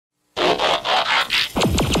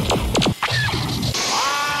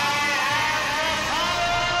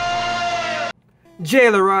Jay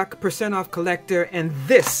LaRock, percent off collector, and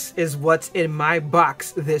this is what's in my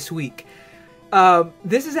box this week.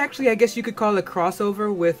 This is actually, I guess you could call it a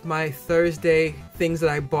crossover with my Thursday things that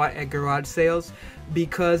I bought at garage sales,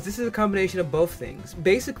 because this is a combination of both things.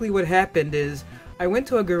 Basically what happened is I went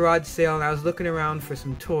to a garage sale and I was looking around for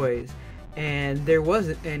some toys, and there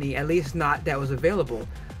wasn't any, at least not that was available.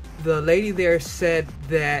 The lady there said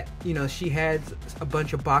that, you know, she had a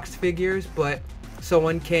bunch of boxed figures, but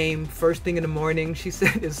someone came first thing in the morning. She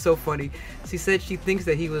said, it's so funny, she said she thinks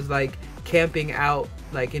that he was like camping out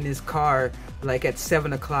like in his car like at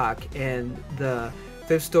 7 o'clock, and the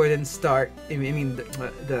thrift store didn't start,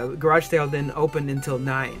 the garage sale didn't open until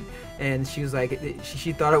 9, and she was like,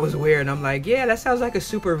 she thought it was weird, and I'm like, yeah, that sounds like a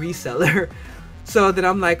super reseller. So then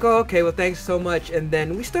I'm like, oh, okay, well, thanks so much. And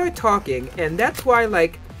then we started talking, and that's why,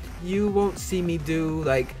 like, you won't see me do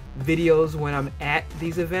like videos when I'm at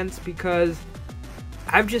these events, because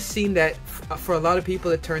I've just seen that for a lot of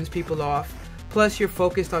people it turns people off. Plus you're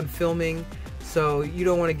focused on filming, so you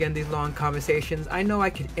don't want to get in these long conversations. I know I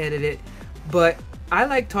could edit it, but I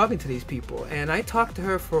like talking to these people, and I talked to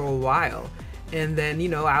her for a while, and then, you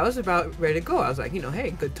know, I was about ready to go. I was like, you know,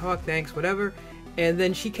 hey, good talk, thanks, whatever. And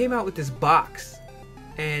then she came out with this box,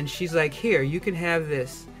 and she's like, here, you can have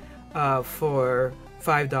this for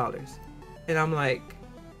 $5. And I'm like,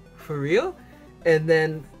 for real? And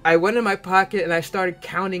then I went in my pocket and I started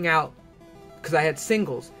counting out, because I had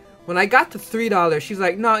singles. When I got to $3, she's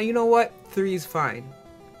like, no, you know what? 3's fine.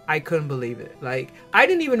 I couldn't believe it. Like, I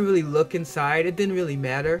didn't even really look inside. It didn't really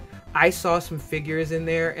matter. I saw some figures in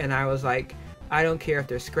there and I was like, I don't care if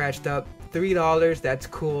they're scratched up. $3, that's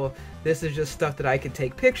cool. This is just stuff that I can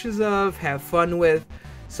take pictures of, have fun with.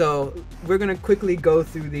 So we're gonna quickly go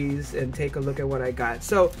through these and take a look at what I got.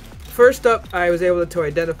 So first up, I was able to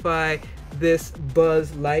identify this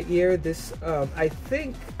Buzz Lightyear. This, I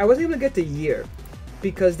think, I wasn't able to get the year,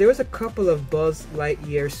 because there was a couple of Buzz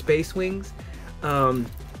Lightyear Space Wings.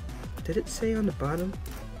 Did it say on the bottom?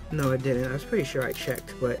 No, it didn't. I was pretty sure I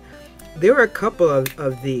checked, but there were a couple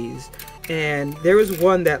of these, and there was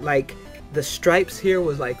one that, like, the stripes here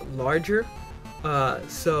was like larger,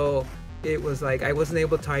 so it was like I wasn't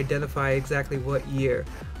able to identify exactly what year.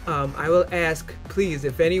 I will ask, please,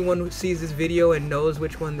 if anyone sees this video and knows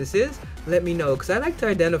which one this is, let me know, because I like to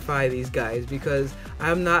identify these guys, because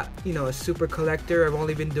I'm not, you know, a super collector. I've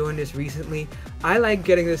only been doing this recently. I like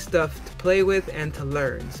getting this stuff to play with and to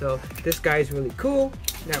learn. So this guy's really cool.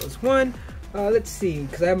 That was one. Let's see,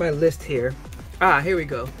 because I have my list here. Here we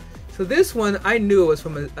go. So this one, I knew it was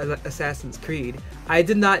from Assassin's Creed. I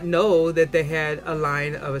did not know that they had a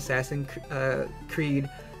line of Assassin's Creed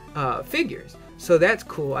figures. So that's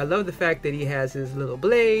cool. I love the fact that he has his little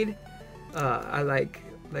blade. I like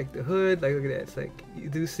the hood. Like, look at that. It's like, you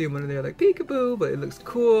do see him under there like peekaboo, but it looks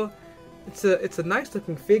cool. It's a nice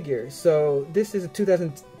looking figure. So this is a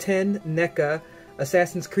 2010 NECA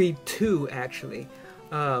Assassin's Creed 2, actually.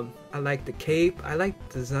 I like the cape. I like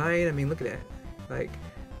the design. I mean, look at that. Like,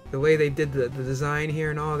 the way they did the design here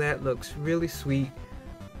and all that looks really sweet.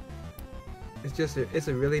 It's just it's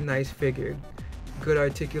a really nice figure. Good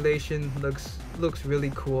articulation, looks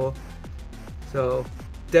really cool. So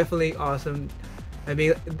definitely awesome. I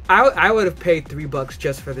mean, I would have paid $3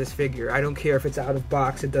 just for this figure. I don't care if it's out of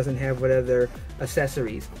box, it doesn't have whatever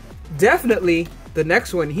accessories. Definitely the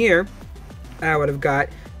next one here I would have got,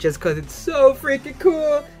 just because it's so freaking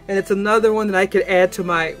cool, and it's another one that I could add to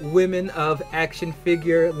my Women of Action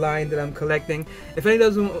figure line that I'm collecting. If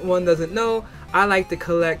anyone doesn't know, I like to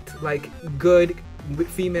collect like good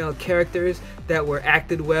female characters that were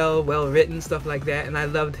acted well written, stuff like that, and I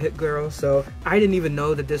loved Hit Girl, so I didn't even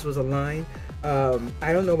know that this was a line.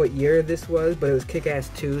 I don't know what year this was, but it was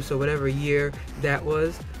Kick-Ass 2, so whatever year that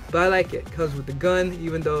was. But I like it. It comes with the gun,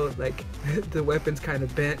 even though like the weapon's kind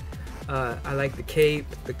of bent. I like the cape,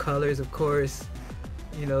 the colors, of course,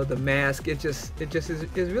 you know, the mask. It just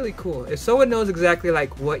is really cool. If someone knows exactly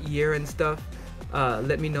like what year and stuff,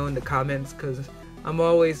 let me know in the comments, because I'm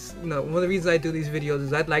always, you know, one of the reasons I do these videos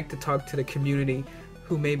is I'd like to talk to the community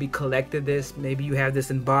who maybe collected this. Maybe you have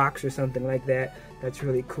this in box or something like that. That's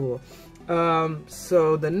really cool.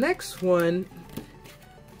 So the next one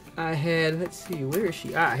I had, let's see, where is she?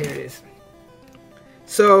 Here it is.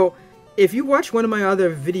 So if you watch one of my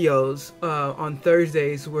other videos on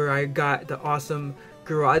Thursdays where I got the awesome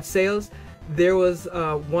garage sales, there was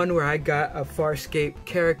one where I got a Farscape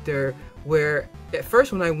character, where at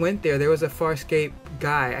first when I went there was a Farscape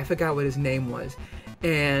guy, I forgot what his name was,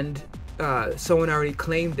 and someone already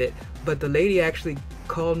claimed it, but the lady actually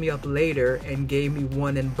called me up later and gave me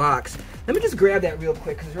one in box. Let me just grab that real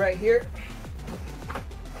quick, because it's right here.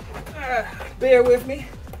 Bear with me.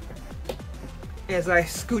 as I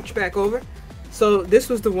scooch back over. So this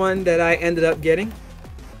was the one that I ended up getting.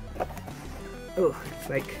 Oh, it's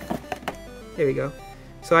like, there we go.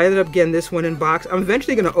 So I ended up getting this one in box. I'm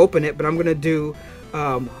eventually going to open it, but I'm going to do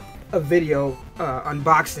a video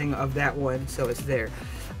unboxing of that one, so it's there.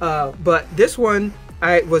 But this one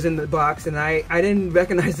I was in the box, and I didn't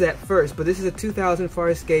recognize that first, but this is a 2000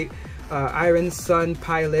 Farscape Iron Sun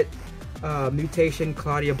Pilot mutation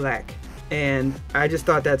Claudia Black. And I just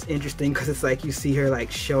thought that's interesting because it's like you see her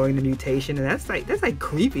like showing the mutation, and that's like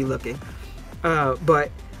creepy looking.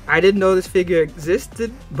 But I didn't know this figure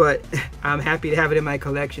existed, but I'm happy to have it in my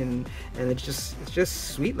collection, and it's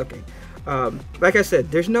just sweet looking. Like I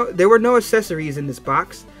said, there were no accessories in this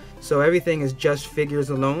box, so everything is just figures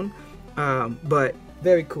alone. But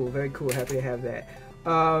very cool, very cool. Happy to have that.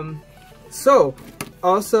 So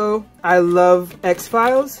also I love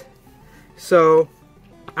X-Files, so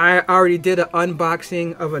I already did an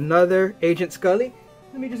unboxing of another Agent Scully.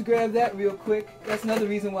 Let me just grab that real quick. That's another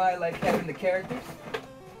reason why I like having the characters,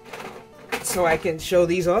 so I can show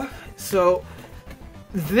these off. So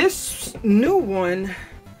this new one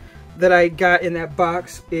that I got in that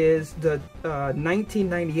box is the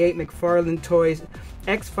 1998 McFarlane Toys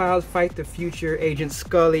X-Files Fight the Future Agent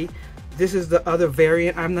Scully. This is the other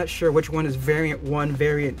variant. I'm not sure which one is variant 1,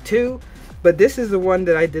 variant 2, but this is the one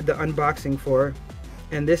that I did the unboxing for.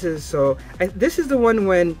 And this is this is the one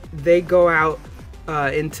when they go out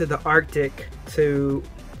into the Arctic to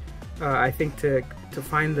I think to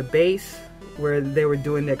find the base where they were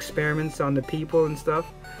doing the experiments on the people and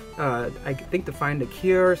stuff. I think to find a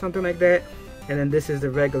cure or something like that. And then this is the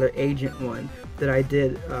regular Agent one that I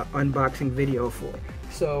did unboxing video for.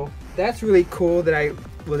 So that's really cool that I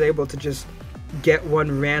was able to just get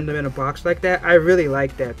one random in a box like that. I really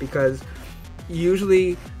like that because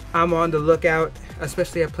usually I'm on the lookout,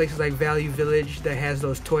 especially at places like Value Village that has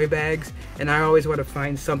those toy bags, and I always want to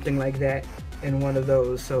find something like that in one of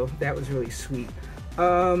those, so that was really sweet.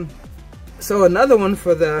 So another one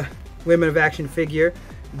for the Women of Action figure,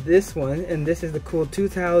 this one, and this is the cool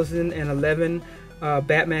 2011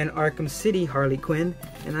 Batman Arkham City Harley Quinn,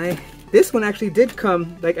 and this one actually did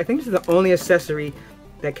come, like, I think this is the only accessory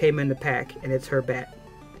that came in the pack, and it's her bat.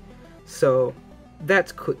 So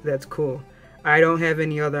that's cool. I don't have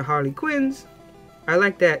any other Harley Quinns. I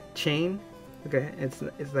like that chain. Okay, it's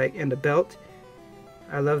like in the belt.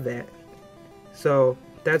 I love that. So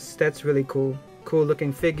that's really cool. Cool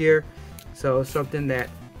looking figure. So something that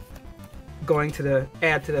going to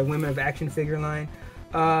add to the Women of Action figure line.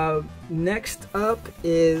 Next up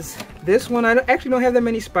is this one. I actually don't have that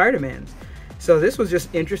many Spider-Mans. So this was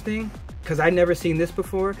just interesting because I'd never seen this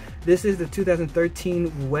before. This is the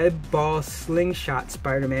 2013 Web Ball Slingshot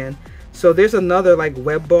Spider-Man. So there's another like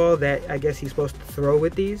web ball that I guess he's supposed to throw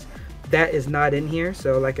with these. That is not in here.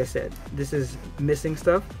 So like I said, this is missing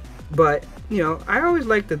stuff. But, you know, I always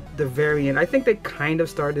like the variant. I think they kind of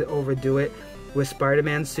started to overdo it with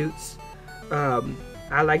Spider-Man suits.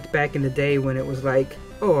 I liked back in the day when it was like,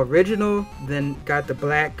 oh, original, then got the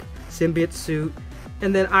black symbiote suit,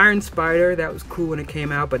 and then Iron Spider. That was cool when it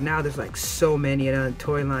came out, but now there's like so many on the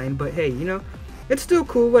toy line. But hey, you know, it's still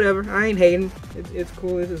cool, whatever. I ain't hating. It's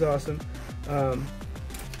cool. This is awesome.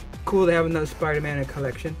 Cool to have another Spider-Man in a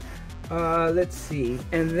collection. Let's see.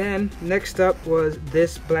 And then next up was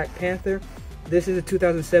this Black Panther. This is a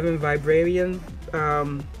 2007 Vibranium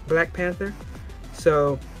Black Panther.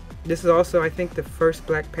 So this is also, I think, the first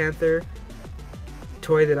Black Panther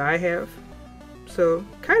toy that I have. So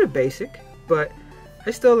kind of basic, but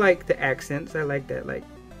I still like the accents. I like that like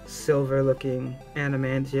silver looking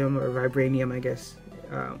adamantium or vibranium, I guess,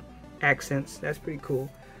 accents. That's pretty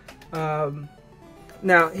cool.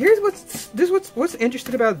 Now here's what's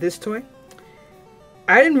interesting about this toy.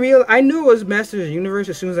 I knew it was Masters of the Universe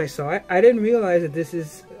as soon as I saw it. I didn't realize that this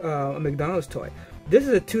is a McDonald's toy. This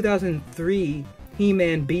is a 2003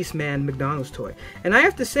 He-Man Beastman McDonald's toy, and I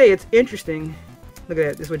have to say it's interesting. Look at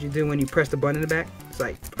that. This is what you do when you press the button in the back. It's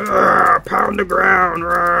like pound the ground,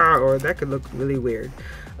 or that could look really weird.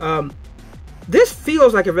 This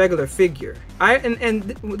feels like a regular figure. And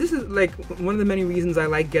this is like one of the many reasons I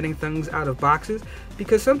like getting things out of boxes,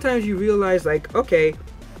 because sometimes you realize like, okay,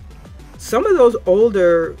 some of those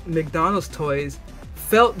older McDonald's toys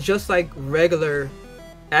felt just like regular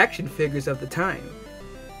action figures of the time.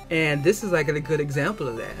 And this is like a good example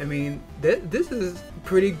of that. I mean, this is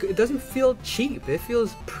pretty good. It doesn't feel cheap. It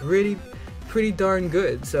feels pretty darn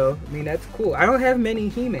good. So, I mean, that's cool. I don't have many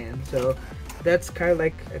He-Man, so that's kind of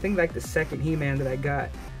like, I think like the second He-Man that I got.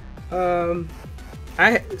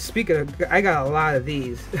 I got a lot of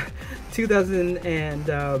these.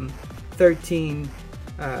 2013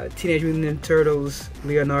 Teenage Mutant Ninja Turtles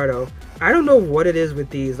Leonardo. I don't know what it is with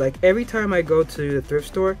these. Like every time I go to the thrift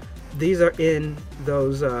store, these are in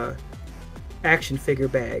those action figure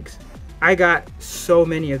bags. I got so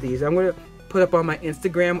many of these. I'm gonna put up on my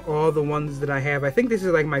Instagram all the ones that I have. I think this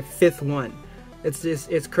is like my 5th one.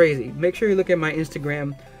 It's crazy. Make sure you look at my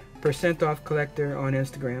Instagram, %off collector on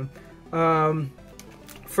Instagram.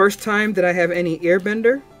 First time that I have any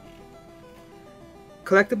Airbender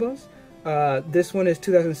collectibles. This one is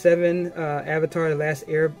 2007 Avatar: The Last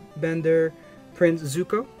Airbender Prince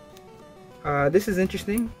Zuko. This is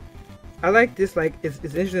interesting. I like this. Like it's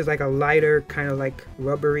interesting. It's like a lighter kind of like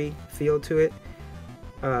rubbery feel to it.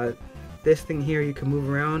 This thing here you can move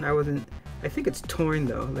around. I think it's torn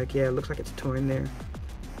though. Like yeah, it looks like it's torn there.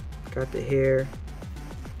 Got the hair.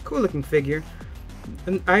 Cool looking figure.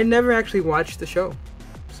 And I never actually watched the show,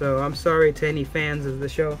 so I'm sorry to any fans of the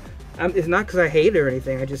show. It's not because I hate it or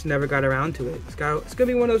anything. I just never got around to it. It's gonna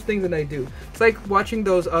be one of those things that I do. It's like watching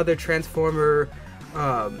those other Transformer,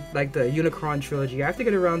 like the Unicron trilogy. I have to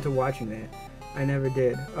get around to watching that. I never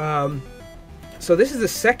did. So this is the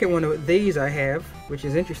second one of these I have, which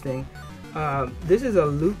is interesting. This is a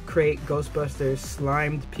Loot Crate Ghostbusters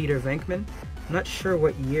Slimed Peter Venkman. I'm not sure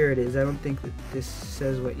what year it is. I don't think that this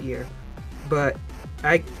says what year. But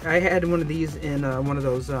I had one of these in one of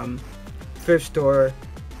those thrift store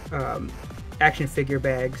action figure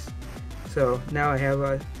bags. So now I have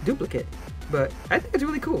a duplicate. But I think it's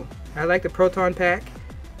really cool. I like the Proton Pack.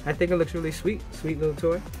 I think it looks really sweet. Sweet little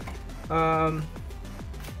toy.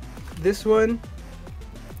 This one,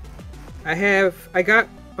 I got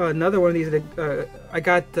another one of these. I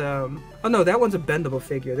got, oh no, that one's a bendable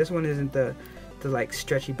figure. This one isn't the like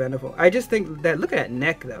stretchy bendable. I just think that, look at that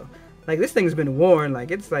neck though. Like this thing's been worn, like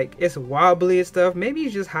it's wobbly and stuff. Maybe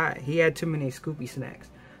he's just high. He had too many Scoopy snacks.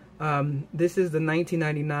 This is the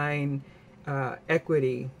 1999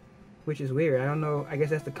 Equity, which is weird. I don't know. I guess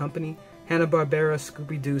that's the company. Hanna-Barbera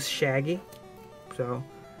Scooby-Doo Shaggy. So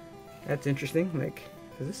that's interesting. Like,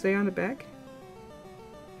 does it say on the back?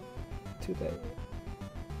 Is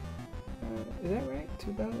that right?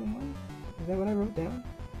 2001? Is that what I wrote down?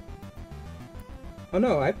 Oh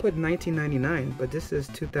no, I put 1999, but this is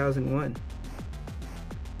 2001.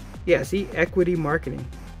 Yeah, see, Equity Marketing.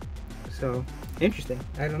 So interesting.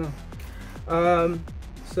 I don't know.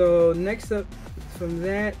 So next up from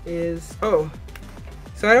that is, so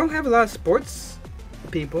I don't have a lot of sports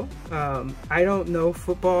people. I don't know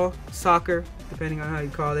football, soccer, depending on how you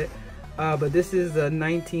call it. But this is the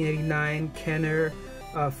 1989 Kenner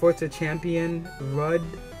Forza Champion Ruud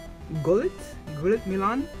Gullit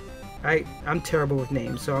Milan. I'm terrible with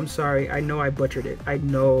names, so I'm sorry. I know I butchered it.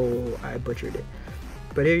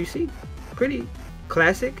 But here you see, pretty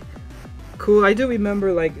classic, cool. I do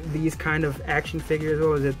remember like these kind of action figures. What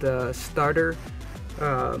was it, the starter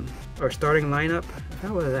or starting lineup? I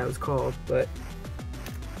forgot what that was called, but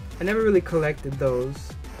I never really collected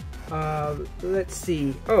those. Let's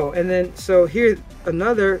see. Oh, and then so here's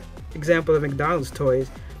another example of McDonald's toys.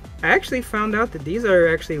 I actually found out that these are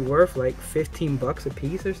actually worth like 15 bucks a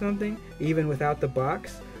piece or something, even without the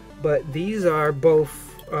box. But these are both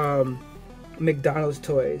McDonald's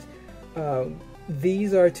toys.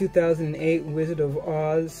 These are 2008 Wizard of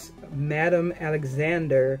Oz, Madame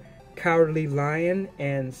Alexander, Cowardly Lion,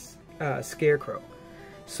 and Scarecrow.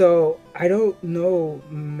 So I don't know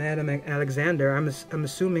Madame Alexander. I'm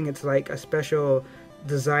assuming it's like a special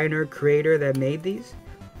designer creator that made these.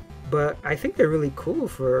 But I think they're really cool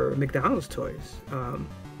for McDonald's toys.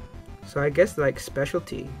 So I guess like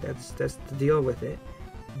specialty, that's the deal with it.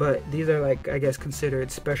 But these are like, I guess, considered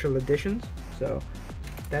special editions. So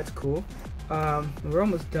that's cool. We're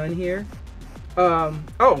almost done here.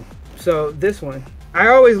 Oh, so this one. I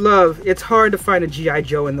always love, it's hard to find a G.I.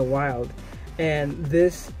 Joe in the wild. And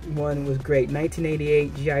this one was great.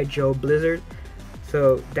 1988 G.I. Joe Blizzard.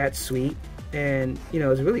 So that's sweet. And, you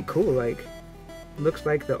know, it's really cool. Like, looks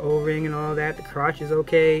like the O-ring and all that. The crotch is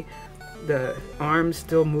okay. The arms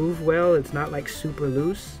still move well. It's not like super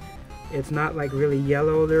loose. It's not like really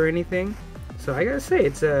yellowed or anything. So I gotta say,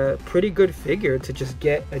 it's a pretty good figure to just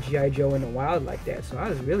get a G.I. Joe in the wild like that. So I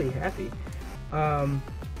was really happy. And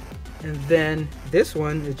then this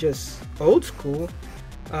one is just old school.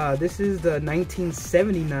 This is the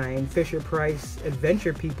 1979 Fisher-Price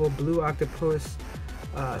Adventure People Blue Octopus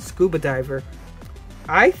Scuba Diver.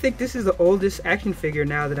 I think this is the oldest action figure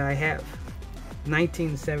now that I have.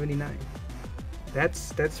 1979.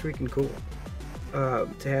 That's freaking cool.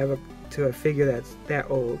 To have a figure that's that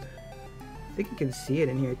old. I think you can see it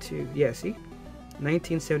in here too. Yeah, see?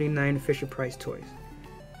 1979 Fisher-Price toys.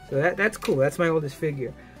 So that's cool. That's my oldest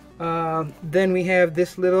figure. Then we have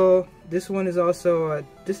this one is also,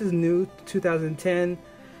 this is new, 2010,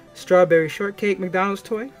 strawberry shortcake McDonald's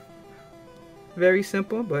toy. Very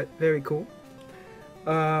simple, but very cool.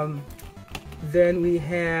 Then we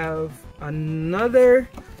have another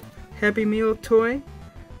Happy Meal toy.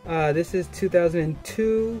 This is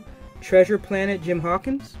 2002 Treasure Planet Jim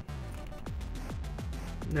Hawkins.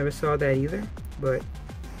 Never saw that either, but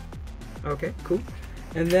okay, cool.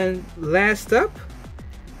 And then last up,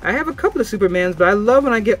 I have a couple of Supermans, but I love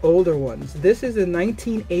when I get older ones. This is a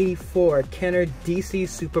 1984 Kenner DC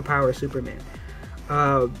Superpower Superman.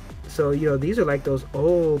 So, you know, these are like those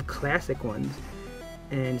old classic ones.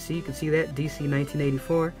 And see, you can see that, DC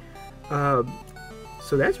 1984.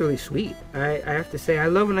 So that's really sweet. I have to say, I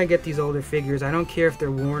love when I get these older figures. I don't care if they're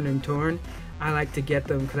worn and torn. I like to get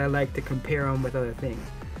them because I like to compare them with other things.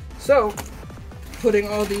 So, putting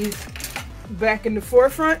all these back in the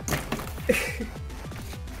forefront.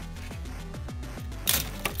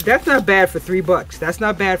 That's not bad for $3. That's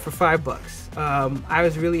not bad for $5. I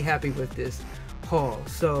was really happy with this haul.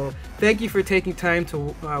 So thank you for taking time to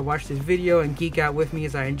watch this video and geek out with me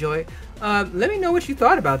as I enjoy. Let me know what you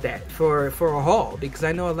thought about that for a haul, because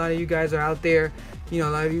I know a lot of you guys are out there. You know,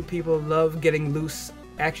 a lot of you people love getting loose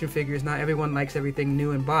action figures. Not everyone likes everything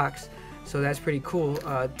new in box, so that's pretty cool.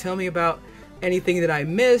 Tell me about anything that I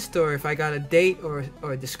missed, or if I got a date or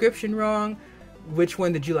a description wrong. Which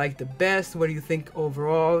one did you like the best? What do you think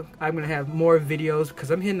overall? I'm gonna have more videos because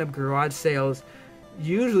I'm hitting up garage sales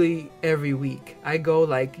usually every week. I go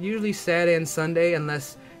like usually Saturday and Sunday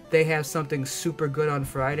unless they have something super good on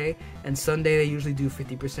Friday, and Sunday they usually do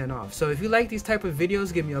 50% off. So if you like these type of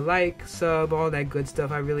videos, give me a like, sub, all that good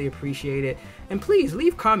stuff. I really appreciate it. And please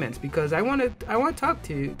leave comments, because I want to talk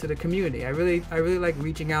to the community. I really like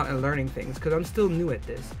reaching out and learning things because I'm still new at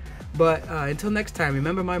this. But until next time,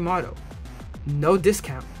 remember my motto: no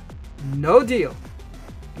discount, no deal.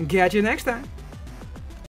 Catch you next time.